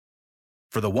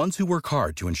For the ones who work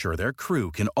hard to ensure their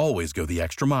crew can always go the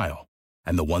extra mile,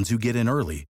 and the ones who get in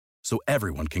early so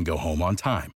everyone can go home on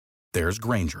time, there's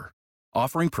Grainger,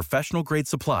 offering professional-grade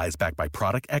supplies backed by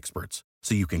product experts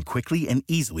so you can quickly and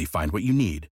easily find what you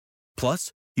need.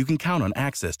 Plus, you can count on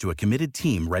access to a committed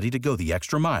team ready to go the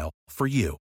extra mile for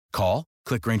you. Call,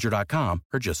 click Grainger.com,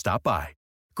 or just stop by.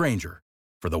 Grainger,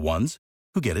 for the ones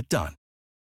who get it done.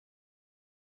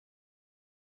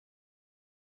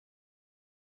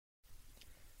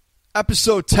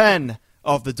 Episode 10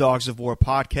 of the Dogs of War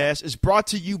podcast is brought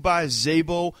to you by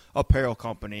Zabo Apparel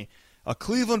Company, a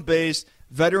Cleveland-based,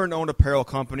 veteran-owned apparel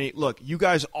company. Look, you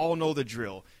guys all know the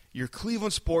drill. Your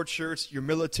Cleveland sports shirts, your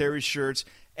military shirts,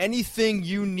 anything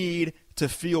you need to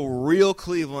feel real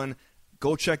Cleveland,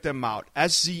 go check them out.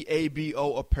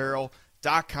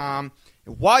 SZABOapparel.com.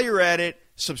 And while you're at it,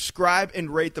 subscribe and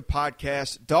rate the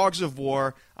podcast, Dogs of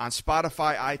War, on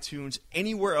Spotify, iTunes,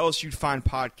 anywhere else you'd find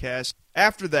podcasts.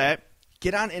 After that,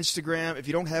 get on Instagram. If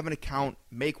you don't have an account,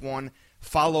 make one.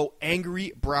 Follow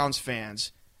Angry Browns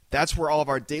Fans. That's where all of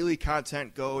our daily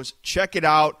content goes. Check it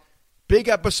out. Big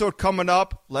episode coming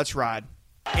up. Let's ride.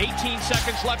 18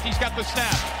 seconds left. He's got the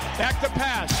snap. Back to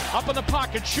pass. Up in the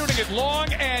pocket, shooting it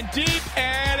long and deep,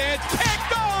 and it's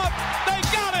picked off. They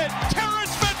got it.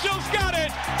 Terrence Mitchell's got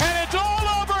it, and it's all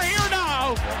over here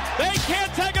now. They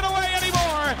can't take it away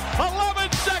anymore.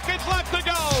 11 seconds left to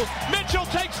go. Mitchell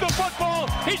takes the football.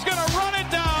 He's going to run it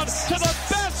down to the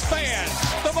best fans,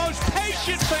 the most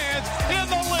patient fans in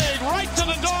the league, right to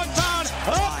the dog pound.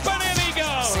 Up and in he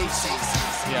goes.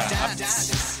 Yeah.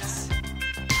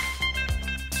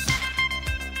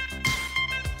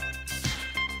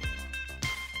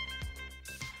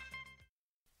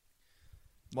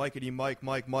 Mikey,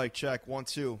 Mike, check. 1,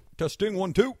 2. Testing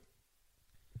 1, 2.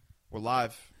 We're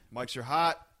live. Mics are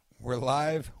hot. We're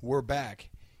live. We're back.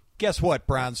 Guess what,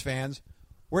 Browns fans?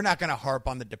 We're not going to harp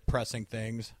on the depressing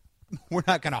things. We're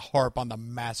not going to harp on the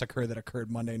massacre that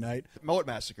occurred Monday night. What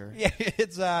massacre? Yeah,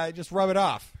 it's just rub it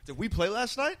off. Did we play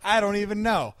last night? I don't even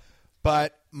know.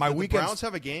 But my Did weekend. the Browns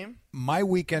have a game? My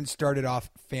weekend started off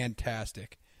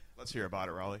fantastic. Let's hear about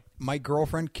it, Raleigh. My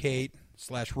girlfriend Kate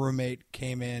 / roommate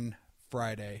came in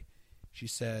Friday. She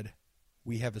said,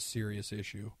 "We have a serious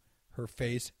issue." Her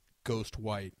face ghost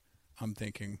white. I'm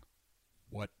thinking,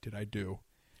 what did I do?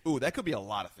 Ooh, that could be a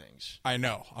lot of things. I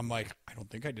know. I'm like, I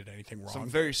don't think I did anything wrong. Some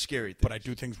very scary things. But I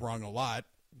do things wrong a lot.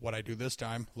 What I do this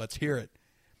time, let's hear it.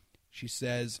 She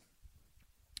says,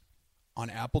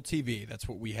 on Apple TV, that's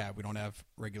what we have. We don't have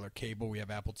regular cable. We have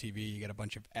Apple TV. You get a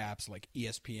bunch of apps like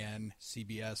ESPN,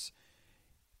 CBS.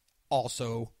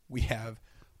 Also, we have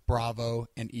Bravo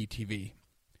and ETV.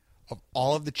 Of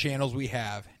all of the channels we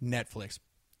have, Netflix,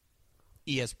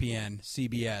 ESPN,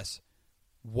 CBS,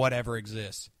 whatever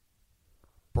exists,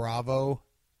 Bravo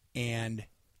and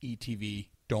ETV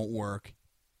don't work,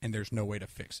 and there's no way to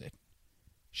fix it.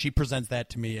 She presents that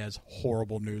to me as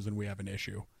horrible news, and we have an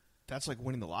issue. That's like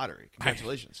winning the lottery.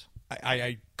 Congratulations.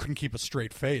 I couldn't keep a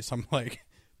straight face. I'm like,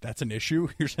 that's an issue?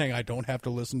 You're saying I don't have to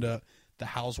listen to the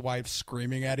housewives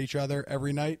screaming at each other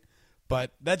every night?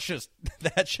 But that's just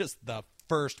the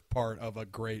first part of a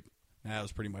great. That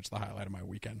was pretty much the highlight of my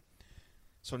weekend.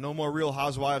 So no more Real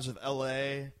Housewives of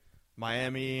L.A.,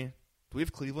 Miami. Do we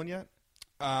have Cleveland yet?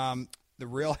 The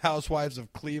Real Housewives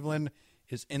of Cleveland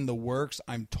is in the works,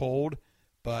 I'm told.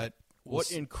 But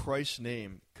what in Christ's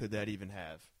name could that even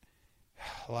have?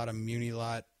 A lot of Muni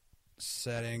Lot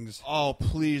settings. Oh,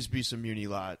 please be some Muni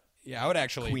Lot. Yeah, I would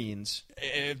actually. Queens.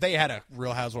 If they had a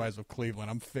Real Housewives of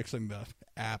Cleveland, I'm fixing the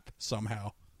app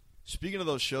somehow. Speaking of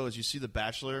those shows, you see The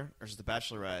Bachelor, or is it The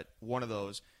Bachelorette? One of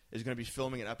those is going to be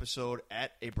filming an episode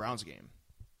at a Browns game.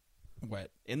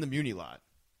 What? In the Muni Lot.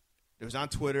 It was on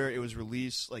Twitter. It was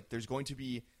released. Like, there's going to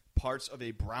be parts of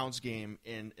a Browns game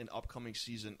in an upcoming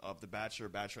season of The Bachelor,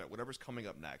 Bachelorette, whatever's coming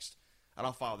up next. I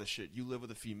don't follow this shit. You live with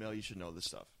a female. You should know this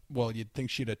stuff. Well, you'd think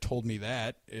she'd have told me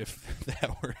that if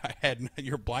that were I had.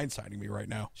 You're blindsiding me right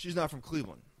now. She's not from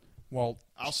Cleveland. Well,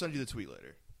 I'll send you the tweet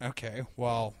later. Okay.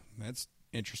 Well, that's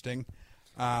interesting.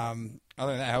 Other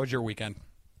than that, how was your weekend?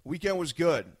 Weekend was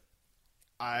good.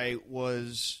 I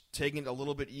was taking it a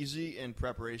little bit easy in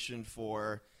preparation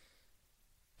for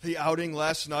the outing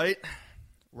last night.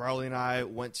 Riley and I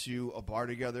went to a bar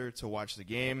together to watch the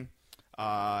game.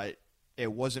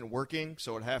 It wasn't working,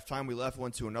 so at halftime we left,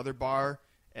 went to another bar,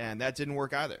 and that didn't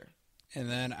work either. And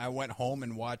then I went home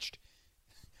and watched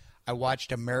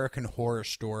American Horror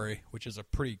Story, which is a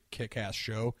pretty kick-ass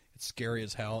show. It's scary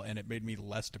as hell, and it made me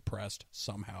less depressed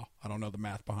somehow. I don't know the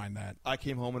math behind that. I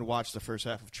came home and watched the first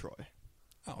half of Troy.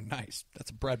 Oh, nice. That's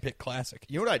a Brad Pitt classic.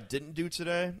 You know what I didn't do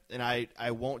today, and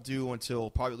I won't do until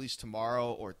probably at least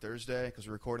tomorrow or Thursday, because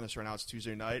we're recording this right now. It's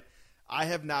Tuesday night. I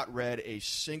have not read a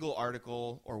single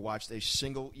article or watched a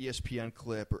single ESPN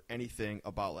clip or anything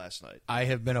about last night. I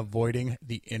have been avoiding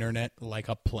the internet like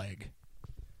a plague.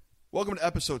 Welcome to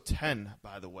episode 10,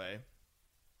 by the way,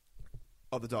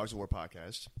 of the Dogs of War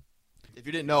podcast. If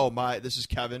you didn't know, this is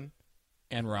Kevin.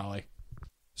 And Raleigh.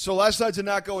 So last night did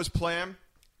not go as planned.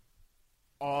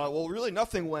 Well, really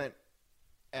nothing went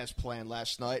as planned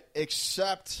last night,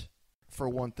 except for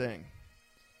one thing.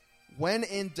 When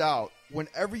in doubt,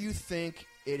 whenever you think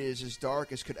it is as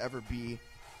dark as could ever be,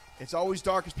 it's always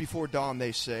darkest before dawn,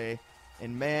 they say.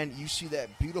 And, man, you see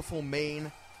that beautiful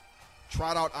mane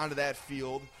trot out onto that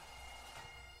field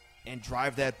and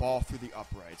drive that ball through the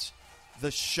uprights.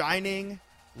 The shining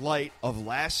light of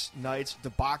last night's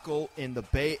debacle in the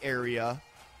Bay Area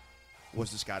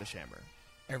was the Scottish Hammer.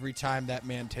 Every time that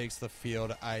man takes the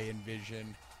field, I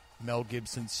envision Mel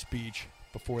Gibson's speech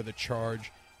before the charge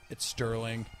at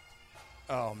Sterling.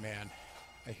 Oh, man.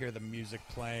 I hear the music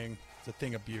playing. It's a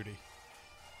thing of beauty.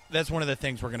 That's one of the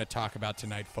things we're going to talk about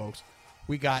tonight, folks.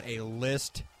 We got a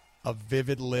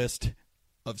vivid list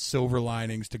of silver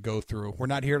linings to go through. We're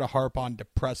not here to harp on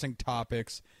depressing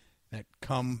topics that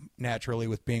come naturally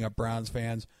with being a Browns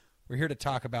fans. We're here to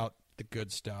talk about the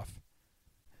good stuff.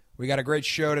 We got a great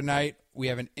show tonight. We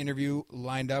have an interview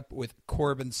lined up with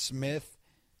Corbin Smith,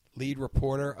 lead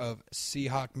reporter of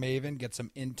Seahawk Maven. Get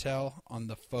some intel on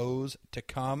the foes to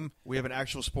come. We have an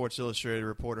actual Sports Illustrated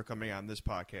reporter coming on this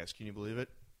podcast. Can you believe it?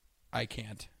 I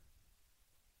can't.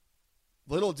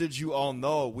 Little did you all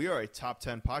know, we are a top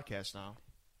 10 podcast now.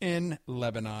 In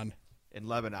Lebanon.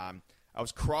 I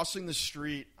was crossing the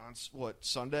street on,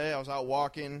 Sunday? I was out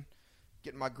walking,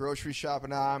 getting my grocery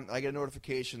shopping on. I get a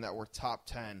notification that we're top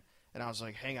 10. And I was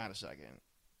like, hang on a second.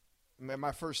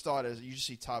 My first thought is, you just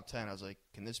see top 10. I was like,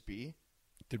 can this be?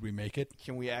 Did we make it?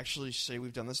 Can we actually say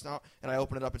we've done this now? And I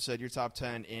opened it up and said, you're top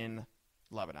 10 in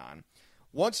Lebanon.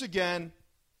 Once again,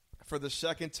 for the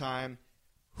second time,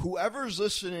 whoever's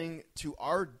listening to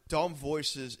our dumb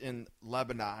voices in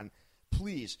Lebanon,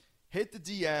 please hit the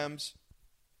DMs,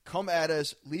 come at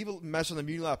us, leave a message on the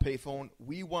Muni Lot payphone.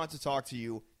 We want to talk to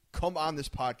you. Come on this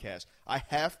podcast. I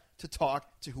have to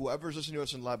talk to whoever's listening to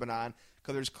us in Lebanon,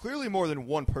 because there's clearly more than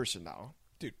one person now.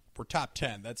 Dude, we're top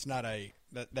 10. That's not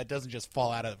that doesn't just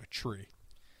fall out of a tree.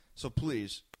 So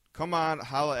please, come on,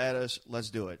 holla at us. Let's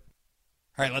do it.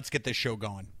 All right, let's get this show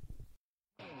going.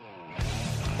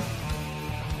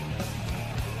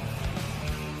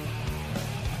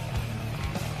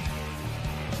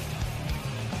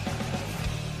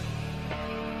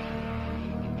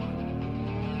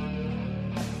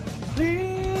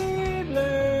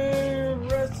 Cleveland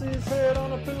rests his head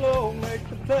on a pillow, make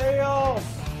the playoffs.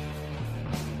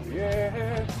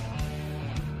 Yeah.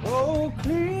 Oh,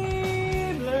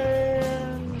 Cleveland,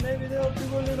 maybe they'll do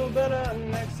a little better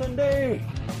next Sunday.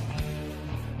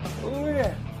 Oh,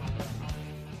 yeah.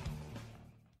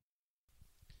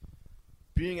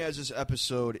 Being as this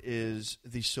episode is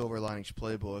the Silver Linings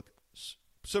Playbook,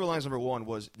 Silver Linings number 1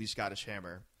 was the Scottish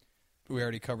Hammer. We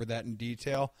already covered that in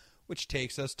detail, which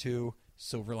takes us to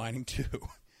Silver Lining 2.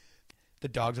 The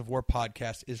Dogs of War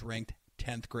podcast is ranked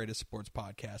 10th greatest sports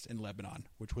podcast in Lebanon,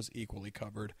 which was equally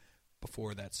covered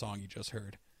before that song you just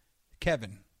heard.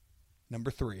 Kevin,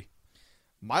 number 3.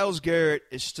 Myles Garrett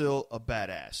is still a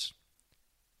badass.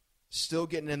 Still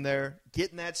getting in there,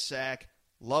 getting that sack.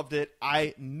 Loved it.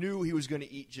 I knew he was going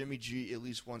to eat Jimmy G at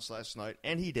least once last night,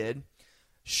 and he did.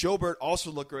 Schobert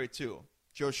also looked great, too.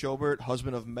 Joe Schobert,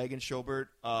 husband of Megan Schobert,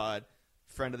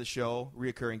 friend of the show,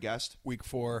 reoccurring guest. Week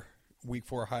 4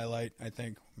 highlight, I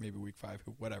think. Maybe week 5,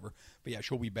 whatever. But yeah,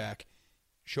 she'll be back.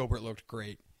 Schobert looked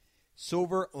great.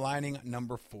 Silver lining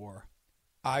number 4.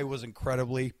 I was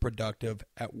incredibly productive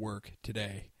at work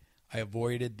today. I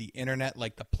avoided the internet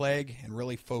like the plague and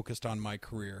really focused on my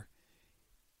career.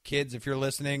 Kids, if you're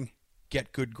listening,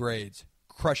 get good grades.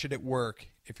 Crush it at work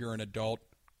if you're an adult.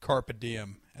 Carpe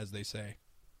diem, as they say.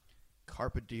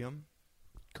 Carpe diem?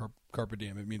 Carpe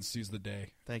diem. It means seize the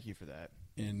day. Thank you for that.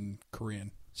 In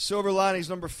Korean. Silver linings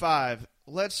number 5.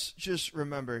 Let's just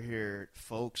remember here,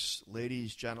 folks,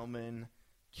 ladies, gentlemen,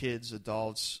 kids,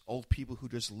 adults, old people who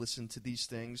just listen to these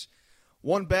things.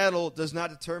 One battle does not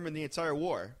determine the entire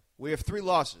war. We have 3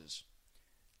 losses.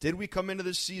 Did we come into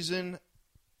this season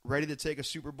ready to take a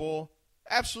Super Bowl?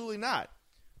 Absolutely not.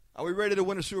 Are we ready to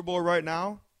win a Super Bowl right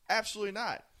now? Absolutely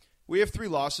not. We have 3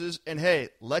 losses, and hey,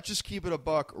 let's just keep it a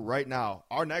buck right now.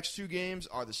 Our next 2 games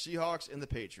are the Seahawks and the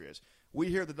Patriots. We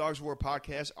here at the Dogs of War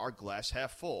podcast are glass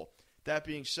half full. That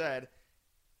being said,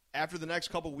 after the next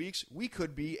couple weeks, we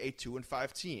could be a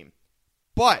 2-5 team.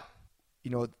 But,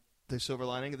 you know what the silver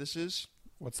lining of this is?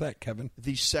 What's that, Kevin?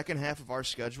 The second half of our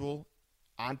schedule,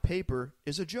 on paper,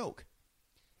 is a joke.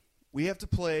 We have to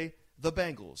play the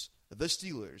Bengals, the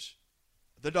Steelers,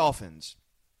 the Dolphins.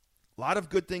 A lot of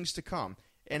good things to come.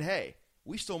 And, hey,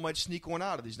 we still might sneak one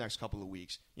out of these next couple of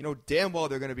weeks. You know damn well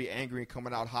they're going to be angry and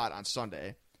coming out hot on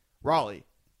Sunday. Raleigh,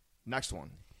 next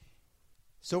one.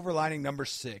 Silver lining number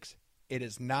 6. It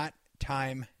is not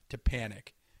time to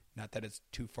panic. Not that it's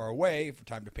too far away for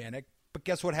time to panic, but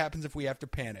guess what happens if we have to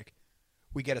panic?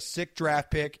 We get a sick draft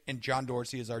pick, and John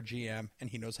Dorsey is our GM, and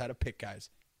he knows how to pick guys.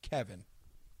 Kevin.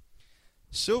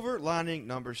 Silver lining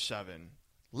number 7.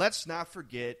 Let's not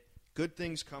forget, good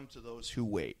things come to those who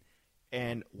wait.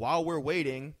 And while we're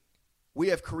waiting, we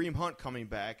have Kareem Hunt coming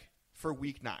back for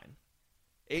Week 9.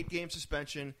 8-game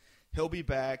suspension. He'll be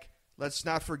back. Let's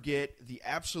not forget the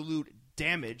absolute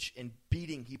damage and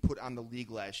beating he put on the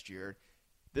league last year.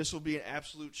 This will be an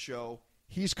absolute show.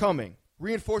 He's coming.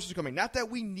 Reinforcements are coming. Not that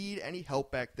we need any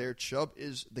help back there. Chubb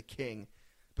is the king.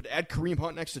 But add Kareem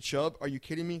Hunt next to Chubb, are you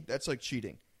kidding me? That's like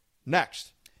cheating.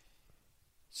 Next.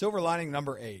 Silver lining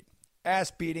number 8.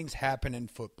 Ass beatings happen in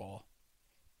football.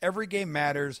 Every game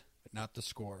matters, but not the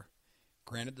score.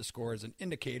 Granted, the score is an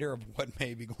indicator of what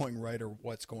may be going right or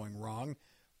what's going wrong,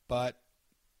 but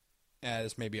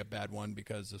this may be a bad one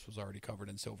because this was already covered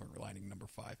in silver lining number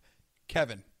 5.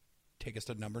 Kevin, take us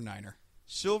to number 9er.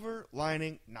 Silver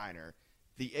lining 9er.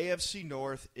 The AFC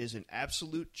North is an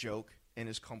absolute joke and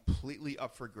is completely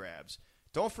up for grabs.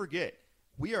 Don't forget,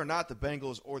 we are not the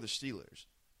Bengals or the Steelers.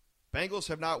 Bengals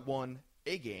have not won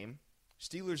a game.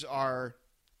 Steelers are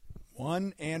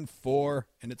 1-4,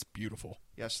 and it's beautiful.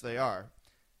 Yes, they are.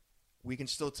 We can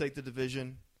still take the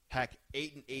division. Heck,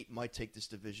 8-8 might take this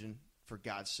division, for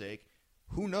God's sake.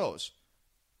 Who knows?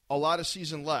 A lot of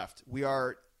season left. We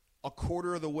are a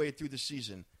quarter of the way through the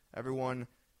season. Everyone,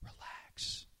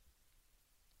 relax.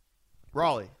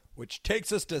 Raleigh. Which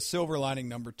takes us to silver lining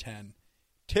number 10.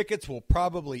 Tickets will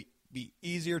probably be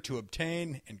easier to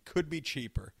obtain and could be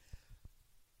cheaper.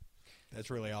 That's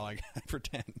really all I got for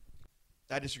 10.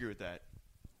 I disagree with that.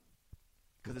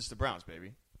 Because it's the Browns,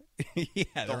 baby.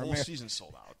 Yeah, the whole season's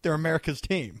sold out. They're America's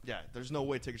team. Yeah, there's no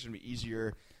way tickets are going to be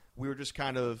easier. We were just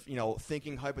kind of,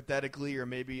 thinking hypothetically, or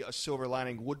maybe a silver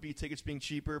lining would be tickets being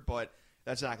cheaper, but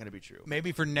that's not going to be true.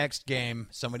 Maybe for next game,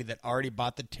 somebody that already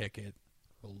bought the ticket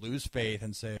will lose faith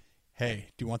and say, hey,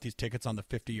 do you want these tickets on the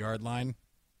 50-yard line?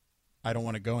 I don't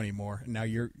want to go anymore. And now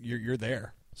you're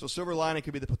there. So silver lining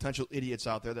could be the potential idiots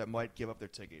out there that might give up their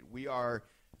ticket. We are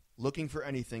looking for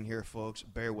anything here, folks.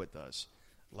 Bear with us.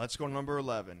 Let's go to number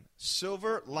 11.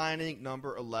 Silver lining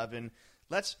number 11.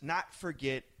 Let's not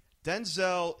forget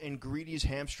Denzel and Greedy's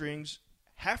hamstrings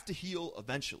have to heal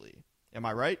eventually. Am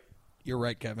I right? You're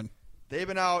right, Kevin. They've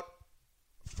been out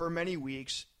for many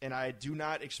weeks, and I do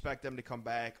not expect them to come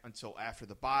back until after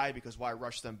the bye, because why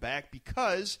rush them back?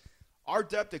 Because our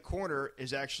depth at corner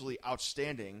is actually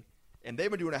outstanding, and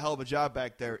they've been doing a hell of a job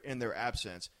back there in their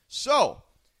absence. So,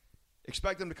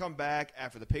 expect them to come back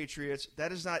after the Patriots.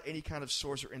 That is not any kind of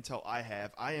source or intel I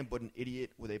have. I am but an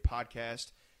idiot with a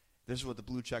podcast. This is what the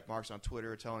blue check marks on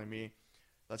Twitter are telling me.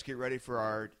 Let's get ready for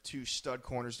our 2 stud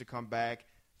corners to come back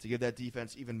to give that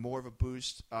defense even more of a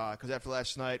boost. Because after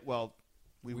last night, well,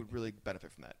 we would really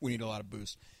benefit from that. We need a lot of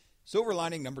boost. Silver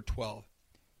lining number 12.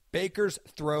 Baker's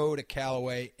throw to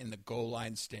Callaway in the goal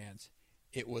line stance.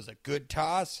 It was a good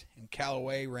toss, and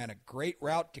Callaway ran a great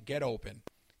route to get open.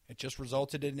 It just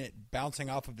resulted in it bouncing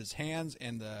off of his hands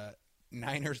and the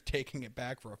Niners taking it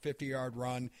back for a 50-yard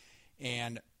run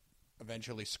and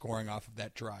eventually scoring off of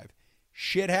that drive.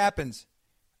 Shit happens.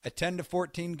 A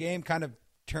 10-14 game kind of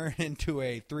turned into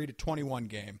a 3-21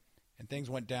 game, and things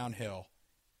went downhill.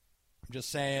 I'm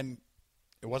just saying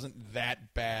it wasn't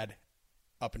that bad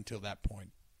up until that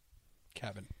point.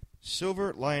 Kevin.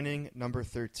 Silver lining number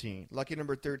 13. Lucky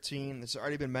number 13. This has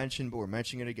already been mentioned, but we're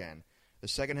mentioning it again. The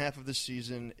second half of the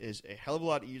season is a hell of a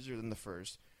lot easier than the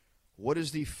first. What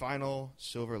is the final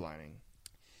silver lining?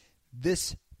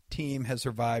 This team has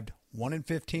survived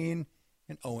 1-15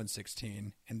 and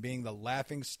 0-16 and being the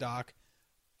laughing stock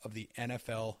of the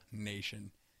NFL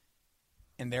nation.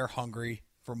 And they're hungry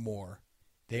for more.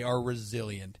 They are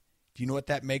resilient. Do you know what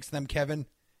that makes them, Kevin?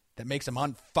 That makes them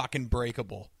unfucking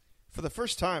breakable. For the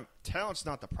first time, talent's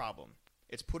not the problem.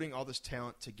 It's putting all this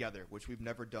talent together, which we've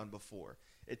never done before.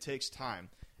 It takes time.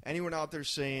 Anyone out there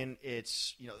saying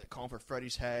it's, calling for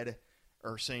Freddie's head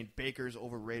or saying Baker's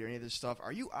overrated or any of this stuff,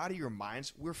 are you out of your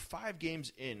minds? We're 5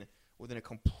 games in within a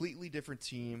completely different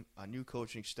team, a new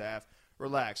coaching staff.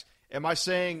 Relax. Am I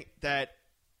saying that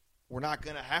we're not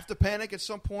going to have to panic at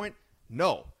some point?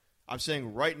 No. I'm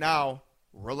saying right now,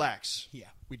 relax. Yeah,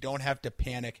 we don't have to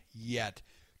panic yet.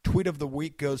 Tweet of the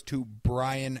week goes to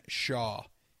Brian Shaw.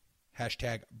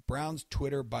 Hashtag Browns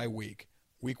Twitter by week.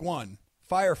 Week 1,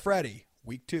 Fire Freddy.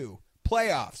 Week 2,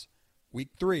 Playoffs. Week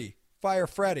 3, Fire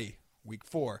Freddy. Week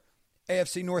 4,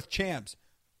 AFC North Champs.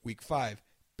 Week 5,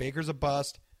 Baker's a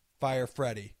bust. Fire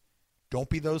Freddy. Don't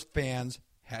be those fans.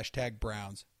 Hashtag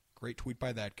Browns. Great tweet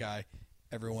by that guy.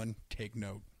 Everyone take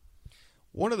note.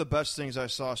 One of the best things I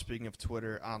saw, speaking of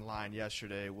Twitter, online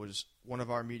yesterday was one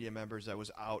of our media members that was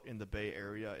out in the Bay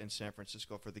Area in San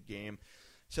Francisco for the game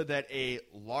said that a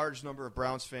large number of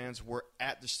Browns fans were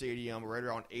at the stadium right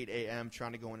around 8 a.m.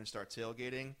 trying to go in and start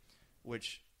tailgating,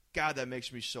 which, God, that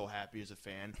makes me so happy as a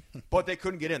fan. But they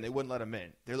couldn't get in. They wouldn't let them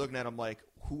in. They're looking at them like,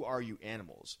 who are you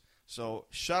animals? So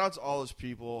shout out to all those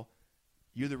people.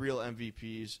 You're the real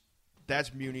MVPs.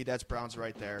 That's Muni. That's Browns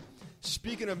right there.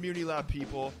 Speaking of Muni Lab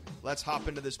people, let's hop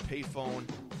into this payphone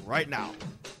right now.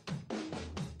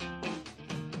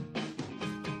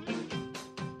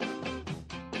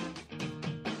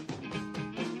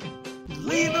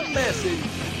 Leave a message.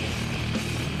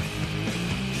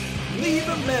 Leave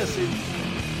a message.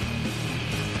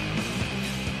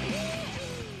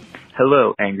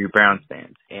 Hello, Angry Browns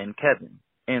fans, and Kevin,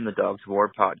 and the Dogs of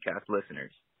War podcast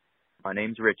listeners. My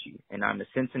name's Richie, and I'm a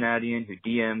Cincinnatian who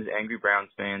DMs Angry Browns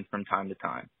fans from time to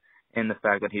time. And the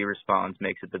fact that he responds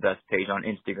makes it the best page on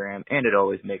Instagram, and it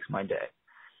always makes my day.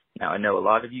 Now, I know a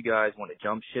lot of you guys want to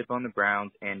jump ship on the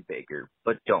Browns and Baker,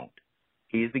 but don't.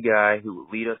 He's the guy who will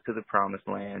lead us to the promised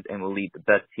land and will lead the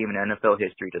best team in NFL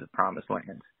history to the promised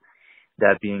lands.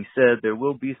 That being said, there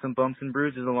will be some bumps and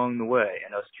bruises along the way,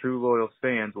 and us true loyal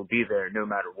fans will be there no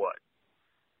matter what.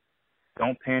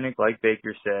 Don't panic like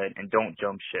Baker said, and don't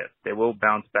jump ship. They will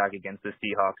bounce back against the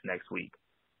Seahawks next week.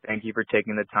 Thank you for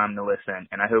taking the time to listen,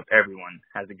 and I hope everyone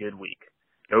has a good week.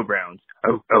 Go Browns.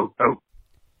 Oh, oh, oh.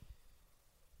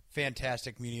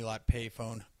 Fantastic Munilot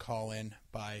payphone call-in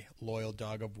by loyal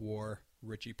Dog of War,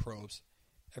 Richie Probst.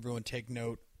 Everyone take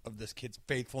note of this kid's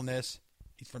faithfulness.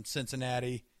 He's from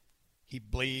Cincinnati. He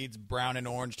bleeds brown and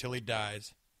orange till he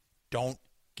dies. Don't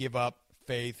give up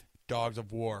faith, Dogs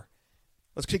of War.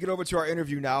 Let's kick it over to our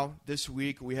interview now. This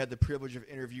week, we had the privilege of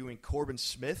interviewing Corbin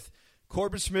Smith.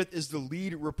 Corbin Smith is the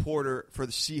lead reporter for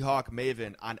the Seahawk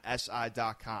Maven on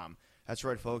SI.com. That's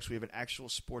right, folks. We have an actual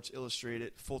Sports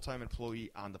Illustrated full-time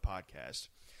employee on the podcast.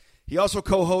 He also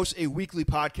co-hosts a weekly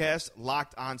podcast,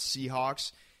 Locked on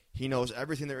Seahawks. He knows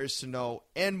everything there is to know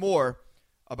and more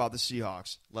about the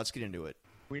Seahawks. Let's get into it.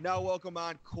 We now welcome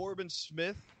on Corbin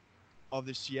Smith of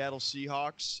the Seattle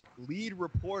Seahawks, lead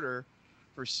reporter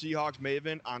for Seahawks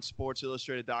Maven on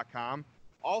SportsIllustrated.com.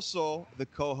 Also, the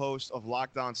co-host of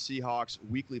Locked On Seahawks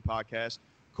weekly podcast.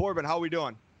 Corbin, how are we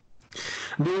doing?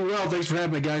 Doing well. Thanks for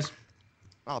having me, guys.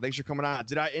 Oh, thanks for coming on.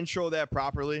 Did I intro that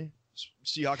properly?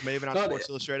 Seahawk Maven on Sports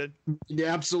Illustrated?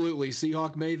 Yeah, absolutely.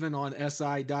 Seahawk Maven on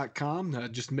SI.com.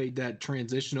 Just made that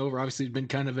transition over. Obviously, it's been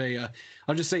kind of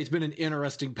I'll just say it's been an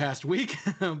interesting past week,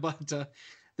 but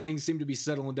things seem to be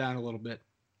settling down a little bit.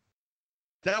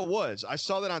 I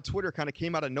saw that on Twitter, kind of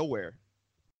came out of nowhere.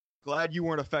 Glad you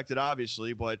weren't affected,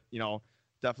 obviously, but,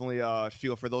 definitely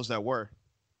feel for those that were.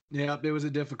 Yeah, it was a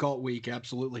difficult week,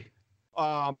 absolutely.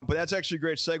 But that's actually a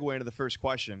great segue into the first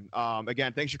question.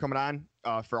 Again, thanks for coming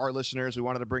on. For our listeners, we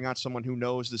wanted to bring on someone who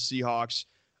knows the Seahawks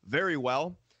very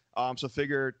well. So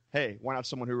figured, hey, why not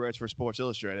someone who writes for Sports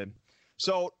Illustrated?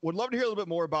 So would love to hear a little bit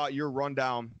more about your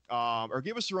rundown, or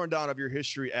give us a rundown of your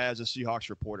history as a Seahawks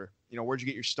reporter. Where'd you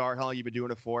get your start? How long you been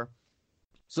doing it for?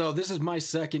 So this is my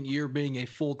second year being a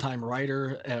full-time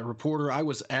writer, reporter. I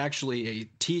was actually a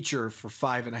teacher for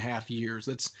 5.5 years.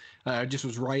 I just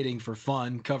was writing for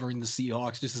fun, covering the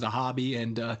Seahawks just as a hobby.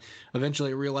 And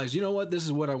eventually I realized, you know what, this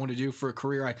is what I want to do for a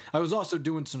career. I was also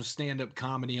doing some stand-up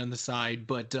comedy on the side,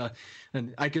 but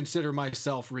and I consider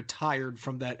myself retired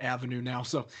from that avenue now.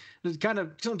 So it's kind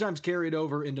of sometimes carried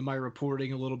over into my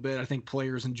reporting a little bit. I think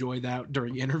players enjoy that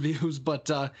during interviews. But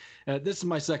this is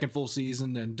my second full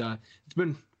season, and it's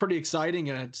been pretty exciting.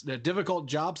 It's a difficult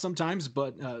job sometimes,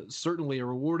 but certainly a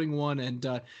rewarding one. And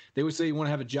they always say you want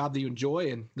to have a job that you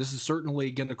enjoy, and this is certainly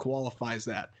going to qualify as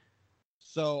that.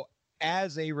 So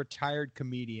as a retired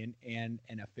comedian and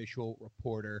an official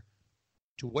reporter,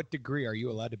 to what degree are you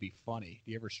allowed to be funny?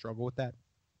 Do you ever struggle with that?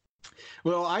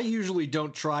 Well, I usually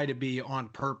don't try to be on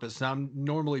purpose. I'm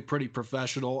normally pretty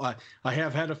professional. I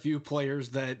have had a few players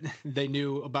that they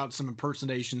knew about some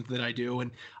impersonations that I do, and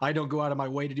I don't go out of my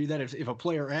way to do that. If a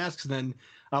player asks, then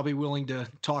I'll be willing to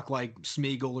talk like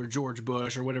Smeagol or George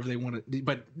Bush or whatever they want to do.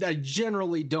 But I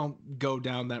generally don't go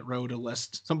down that road unless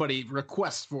somebody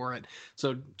requests for it.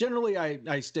 So generally,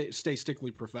 I stay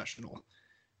strictly professional.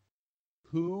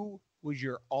 Who was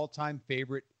your all-time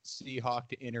favorite Seahawk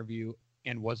to interview,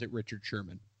 and was it Richard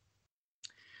Sherman?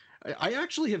 I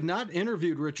actually have not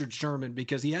interviewed Richard Sherman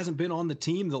because he hasn't been on the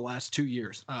team the last 2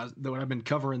 years, though I've been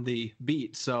covering the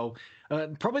beat. So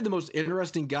probably the most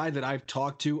interesting guy that I've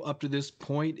talked to up to this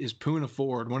point is Poona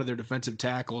Ford, one of their defensive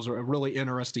tackles, a really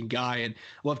interesting guy, and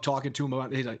love talking to him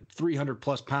about. He's a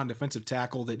 300-plus pound defensive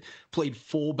tackle that played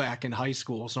fullback in high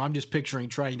school. So I'm just picturing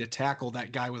trying to tackle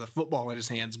that guy with a football in his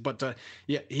hands. But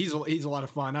yeah, he's a lot of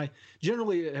fun. I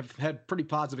generally have had pretty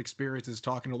positive experiences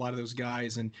talking to a lot of those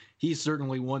guys, and he's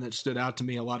certainly one that stood out to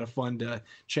me. A lot of fun to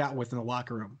chat with in the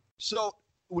locker room. So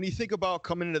when you think about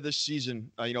coming into this season,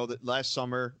 the last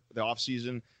summer, the off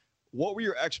season, what were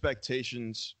your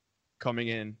expectations coming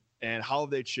in, and how have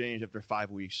they changed after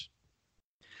 5 weeks?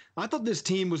 I thought this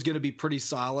team was going to be pretty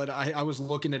solid. I was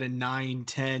looking at a 9,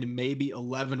 10, maybe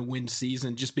 11 win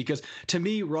season, just because to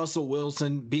me, Russell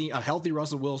Wilson, being a healthy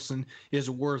Russell Wilson, is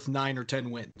worth 9 or 10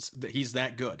 wins. He's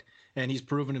that good. And he's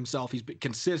proven himself. He's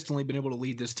consistently been able to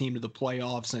lead this team to the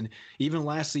playoffs. And even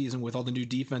last season, with all the new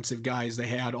defensive guys they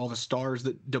had, all the stars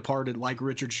that departed, like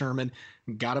Richard Sherman,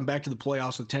 got him back to the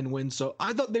playoffs with 10 wins. So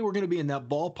I thought they were going to be in that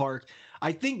ballpark.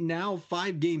 I think now,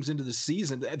 5 games into the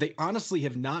season, they honestly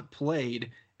have not played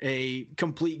a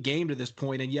complete game to this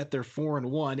point, and yet they're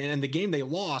 4-1. And the game they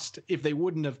lost, if they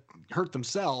wouldn't have hurt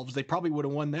themselves, they probably would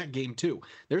have won that game too.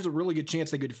 There's a really good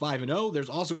chance they could be 5-0. There's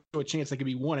also a chance they could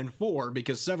be 1-4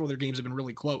 because several of their games have been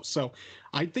really close. So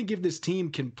I think if this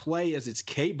team can play as it's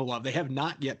capable of, they have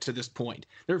not yet to this point.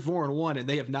 They're 4-1, and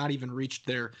they have not even reached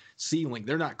their ceiling.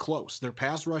 They're not close. Their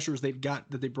pass rushers they've got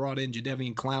that they brought in,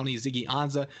 Jadeveon Clowney, Ziggy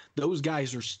Ansah, those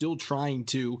guys are still trying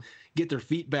to get their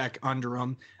feet back under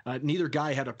them. Neither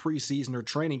guy had a preseason or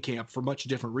training camp for much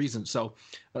different reasons. So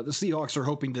the Seahawks are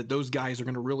hoping that those guys are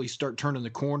going to really start turning the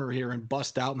corner here and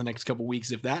bust out in the next couple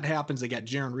weeks. If that happens, they got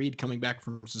Jarran Reed coming back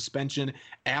from suspension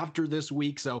after this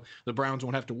week, so the Browns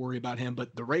won't have to worry about him.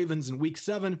 But the Ravens in week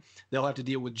 7, they'll have to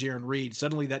deal with Jarran Reed.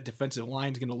 Suddenly that defensive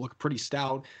line is going to look pretty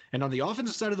stout. And on the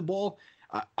offensive side of the ball,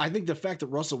 I think the fact that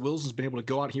Russell Wilson's been able to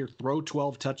go out here, throw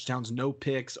 12 touchdowns, no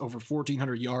picks, over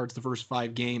 1,400 yards the first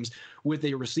 5 games, with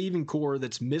a receiving core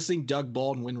that's missing Doug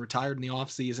Baldwin, retired in the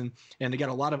offseason, and they got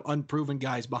a lot of unproven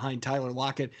guys behind Tyler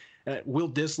Lockett. Will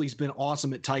Dissly's been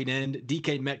awesome at tight end.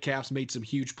 DK Metcalf's made some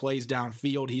huge plays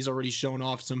downfield. He's already shown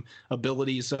off some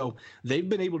abilities. So they've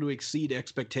been able to exceed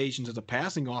expectations as a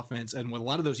passing offense. And with a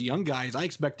lot of those young guys, I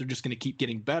expect they're just going to keep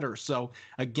getting better. So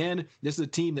again, this is a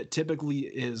team that typically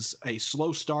is a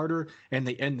slow starter and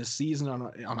they end the season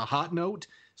on a hot note.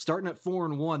 Starting at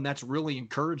 4-1, that's really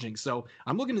encouraging. So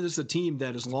I'm looking at this as a team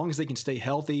that, as long as they can stay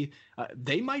healthy,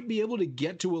 they might be able to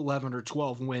get to 11 or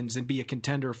 12 wins and be a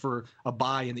contender for a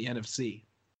bye in the NFC.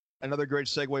 Another great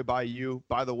segue by you,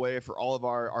 by the way, for all of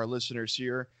our listeners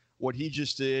here. What he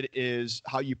just did is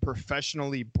how you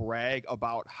professionally brag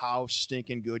about how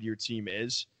stinking good your team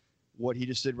is. What he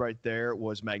just did right there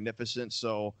was magnificent.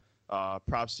 So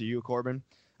props to you, Corbin.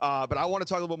 But I want to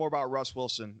talk a little bit more about Russ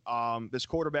Wilson. This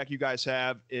quarterback you guys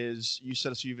have you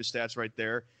said a few of his stats right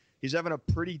there. He's having a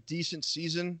pretty decent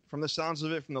season from the sounds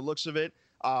of it, from the looks of it.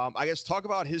 I guess talk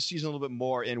about his season a little bit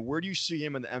more, and where do you see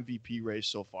him in the MVP race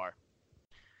so far?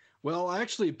 Well, I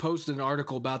actually posted an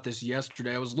article about this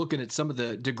yesterday. I was looking at some of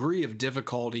the degree of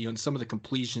difficulty on some of the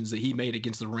completions that he made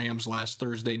against the Rams last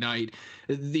Thursday night.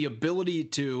 The ability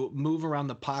to move around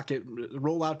the pocket,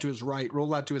 roll out to his right,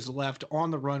 roll out to his left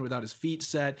on the run without his feet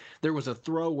set. There was a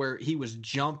throw where he was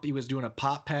doing a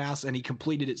pop pass, and he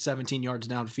completed it 17 yards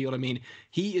downfield. I mean,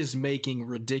 he is making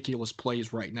ridiculous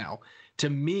plays right now.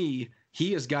 To me,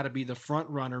 he has got to be the front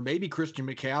runner, maybe Christian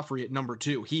McCaffrey at number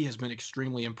 2. He has been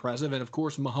extremely impressive. And, of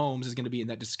course, Mahomes is going to be in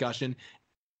that discussion.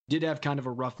 Did have kind of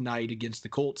a rough night against the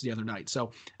Colts the other night.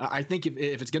 So I think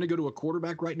if it's going to go to a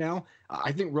quarterback right now,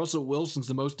 I think Russell Wilson's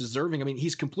the most deserving. I mean,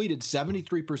 he's completed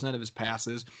 73% of his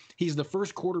passes. He's the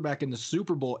first quarterback in the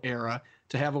Super Bowl era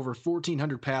to have over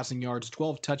 1,400 passing yards,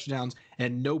 12 touchdowns,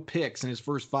 and no picks in his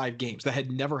first 5 games. That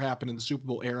had never happened in the Super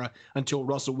Bowl era until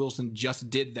Russell Wilson just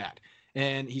did that.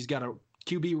 And he's got a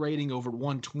QB rating over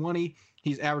 120.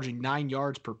 He's averaging 9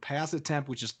 yards per pass attempt,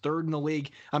 which is 3rd in the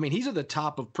league. I mean, he's at the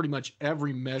top of pretty much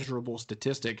every measurable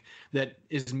statistic that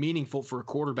is meaningful for a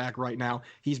quarterback right now.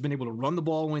 He's been able to run the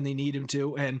ball when they need him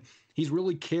to, and he's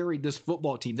really carried this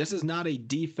football team. This is not a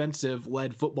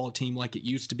defensive-led football team like it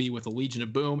used to be with the Legion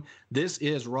of Boom. This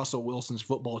is Russell Wilson's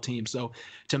football team. So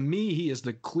to me, he is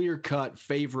the clear-cut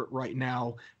favorite right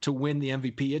now to win the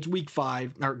MVP. It's week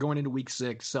 5, or going into week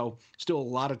 6, so still a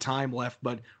lot of time left.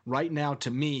 But right now,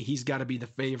 to me, he's got to be the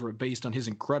favorite based on his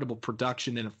incredible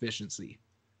production and efficiency.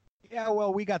 Yeah,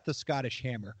 well, we got the Scottish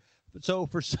Hammer. So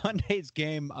for Sunday's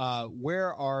game,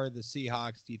 where are the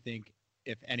Seahawks, do you think,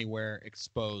 if anywhere,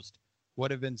 exposed?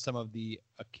 What have been some of the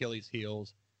Achilles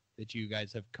heels that you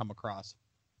guys have come across?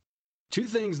 Two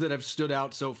things that have stood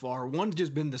out so far. One's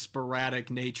just been the sporadic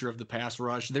nature of the pass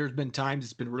rush. There's been times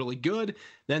it's been really good.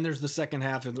 Then there's the second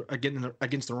half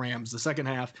against the Rams. The second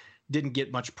half didn't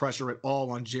get much pressure at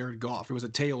all on Jared Goff. It was a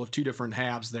tale of two different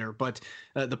halves there. But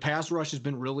the pass rush has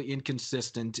been really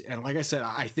inconsistent. And like I said,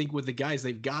 I think with the guys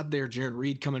they've got there, Jared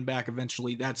Reed coming back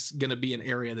eventually, that's going to be an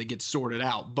area that gets sorted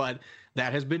out. But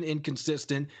that has been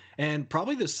inconsistent. And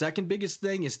probably the second biggest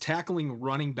thing is tackling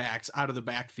running backs out of the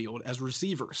backfield as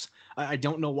receivers. I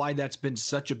don't know why that's been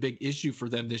such a big issue for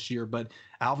them this year, but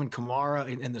Alvin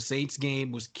Kamara in the Saints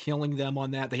game was killing them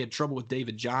on that. They had trouble with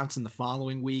David Johnson the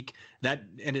following week. That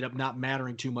ended up not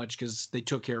mattering too much because they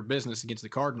took care of business against the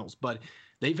Cardinals. But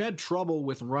they've had trouble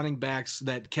with running backs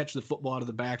that catch the football out of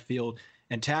the backfield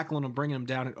and tackling them, bringing them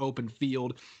down in open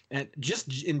field. And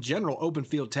just in general, open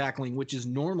field tackling, which is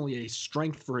normally a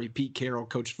strength for a Pete Carroll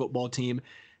coached football team,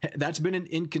 that's been an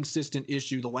inconsistent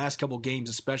issue. The last couple games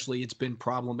especially, it's been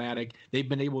problematic. They've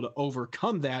been able to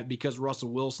overcome that because Russell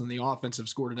Wilson, the offense, have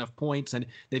scored enough points, and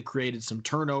they've created some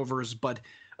turnovers. But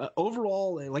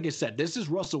overall, like I said, this is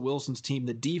Russell Wilson's team.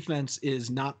 The defense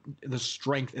is not the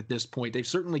strength at this point. They've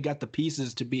certainly got the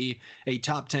pieces to be a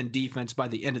top 10 defense by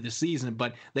the end of the season,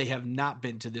 but they have not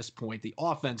been to this point. The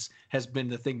offense has been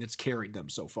the thing that's carried them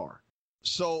so far.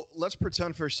 So let's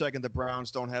pretend for a second the Browns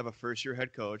don't have a first-year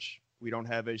head coach. We don't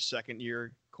have a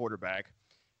second-year quarterback.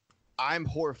 I'm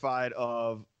horrified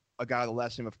of a guy the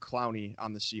last name of Clowney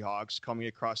on the Seahawks coming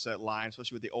across that line,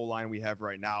 especially with the O-line we have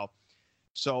right now.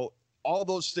 So all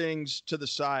those things to the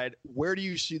side, where do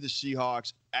you see the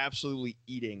Seahawks absolutely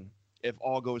eating if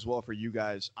all goes well for you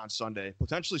guys on Sunday?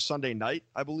 Potentially Sunday night,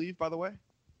 I believe, by the way.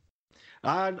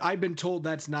 I've been told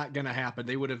that's not going to happen.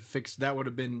 They would have fixed that. Would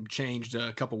have been changed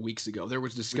a couple weeks ago. There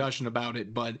was discussion about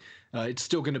it, but it's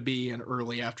still going to be an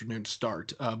early afternoon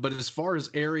start. But as far as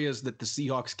areas that the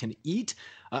Seahawks can eat,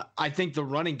 I think the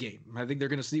running game. I think they're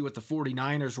going to see what the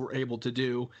 49ers were able to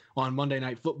do on Monday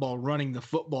Night Football, running the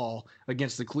football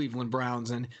against the Cleveland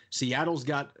Browns. And Seattle's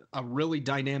got a really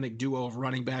dynamic duo of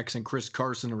running backs in Chris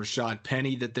Carson and Rashad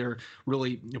Penny that they're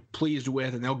really pleased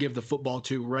with, and they'll give the football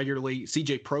to regularly.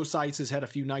 CJ Prosise has had a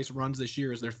few nice runs this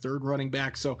year as their third running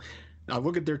back. So I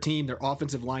look at their team. Their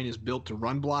offensive line is built to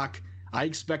run block. I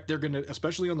expect they're going to,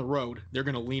 especially on the road, they're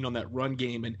going to lean on that run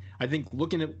game. And I think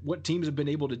looking at what teams have been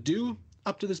able to do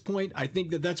up to this point, I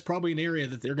think that that's probably an area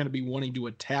that they're going to be wanting to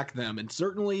attack them. And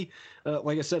certainly,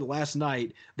 like I said last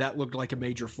night, that looked like a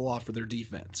major flaw for their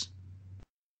defense.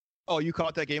 Oh, you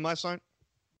caught that game last night?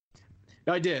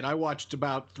 I did. I watched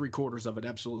about 3/4 of it.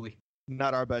 Absolutely.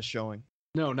 Not our best showing.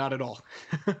 No, not at all.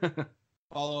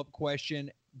 Follow-up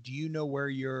question. Do you know where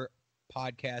your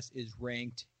podcast is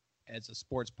ranked as a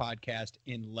sports podcast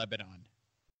in Lebanon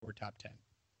or top 10?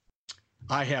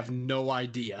 I have no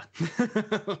idea.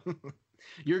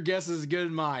 Your guess is as good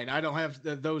as mine. I don't have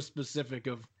those specific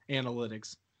of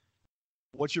analytics.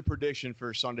 What's your prediction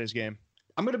for Sunday's game?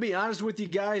 I'm going to be honest with you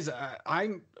guys.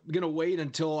 I'm going to wait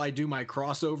until I do my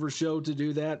crossover show to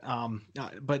do that.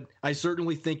 But I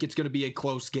certainly think it's going to be a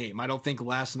close game. I don't think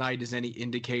last night is any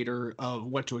indicator of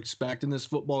what to expect in this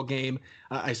football game.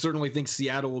 I certainly think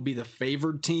Seattle will be the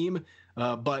favored team.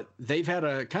 But they've had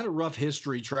a kind of rough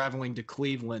history traveling to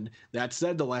Cleveland. That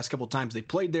said, the last couple of times they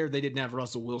played there, they didn't have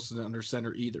Russell Wilson under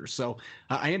center either. So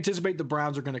I anticipate the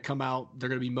Browns are going to come out. They're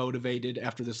going to be motivated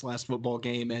after this last football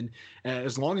game. And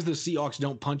as long as the Seahawks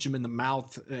don't punch them in the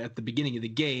mouth at the beginning of the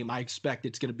game, I expect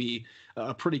it's going to be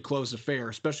a pretty close affair,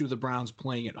 especially with the Browns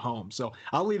playing at home. So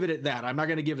I'll leave it at that. I'm not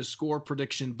going to give a score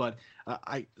prediction, but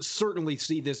I certainly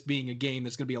see this being a game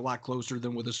that's going to be a lot closer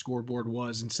than what the scoreboard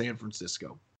was in San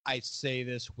Francisco. I say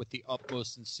this with the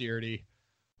utmost sincerity.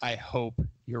 I hope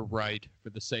you're right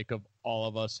for the sake of all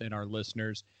of us and our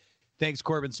listeners. Thanks,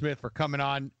 Corbin Smith, for coming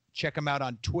on. Check him out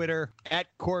on Twitter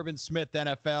at Corbin Smith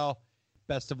NFL.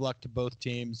 Best of luck to both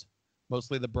teams,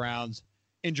 mostly the Browns.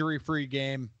 Injury-free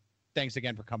game. Thanks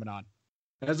again for coming on.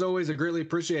 As always, I greatly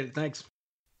appreciate it. Thanks.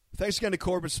 Thanks again to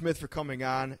Corbin Smith for coming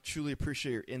on. Truly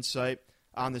appreciate your insight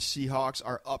on the Seahawks,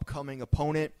 our upcoming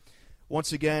opponent.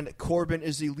 Once again, Corbin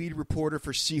is the lead reporter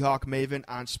for Seahawk Maven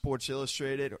on Sports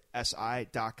Illustrated, or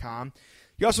SI.com.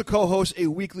 He also co-hosts a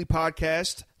weekly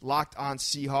podcast, Locked on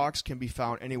Seahawks, can be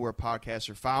found anywhere podcasts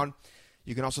are found.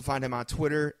 You can also find him on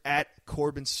Twitter at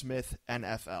Corbin Smith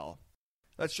NFL.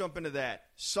 Let's jump into that.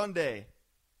 Sunday,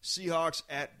 Seahawks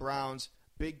at Browns,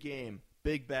 big game,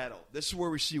 big battle. This is where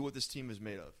we see what this team is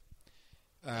made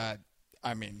of.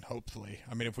 I mean, hopefully.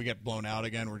 I mean, if we get blown out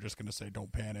again, we're just going to say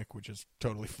don't panic, which is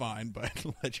totally fine. But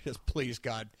let's just, please,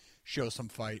 God, show some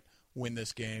fight, win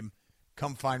this game.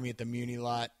 Come find me at the Muni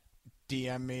lot.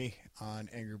 DM me on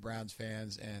Angry Browns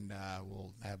Fans, and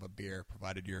we'll have a beer,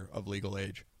 provided you're of legal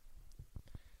age.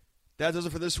 That does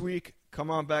it for this week. Come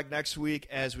on back next week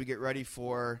as we get ready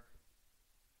for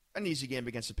an easy game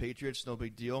against the Patriots. No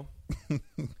big deal.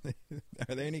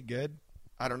 Are they any good?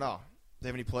 I don't know. They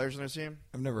have any players on their team?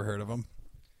 I've never heard of them.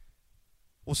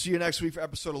 We'll see you next week for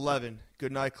episode 11.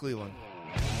 Good night, Cleveland.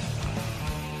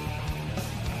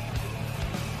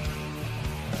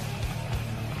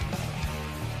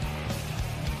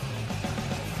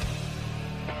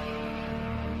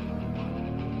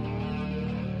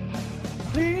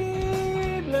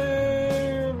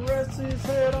 Cleveland rests his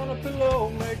head on a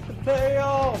pillow, make the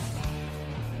playoffs.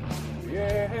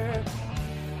 Yeah.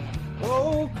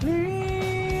 Oh, Cleveland,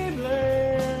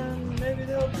 maybe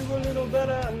they'll do a little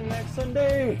better next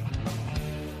Sunday.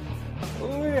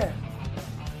 Oh, yeah.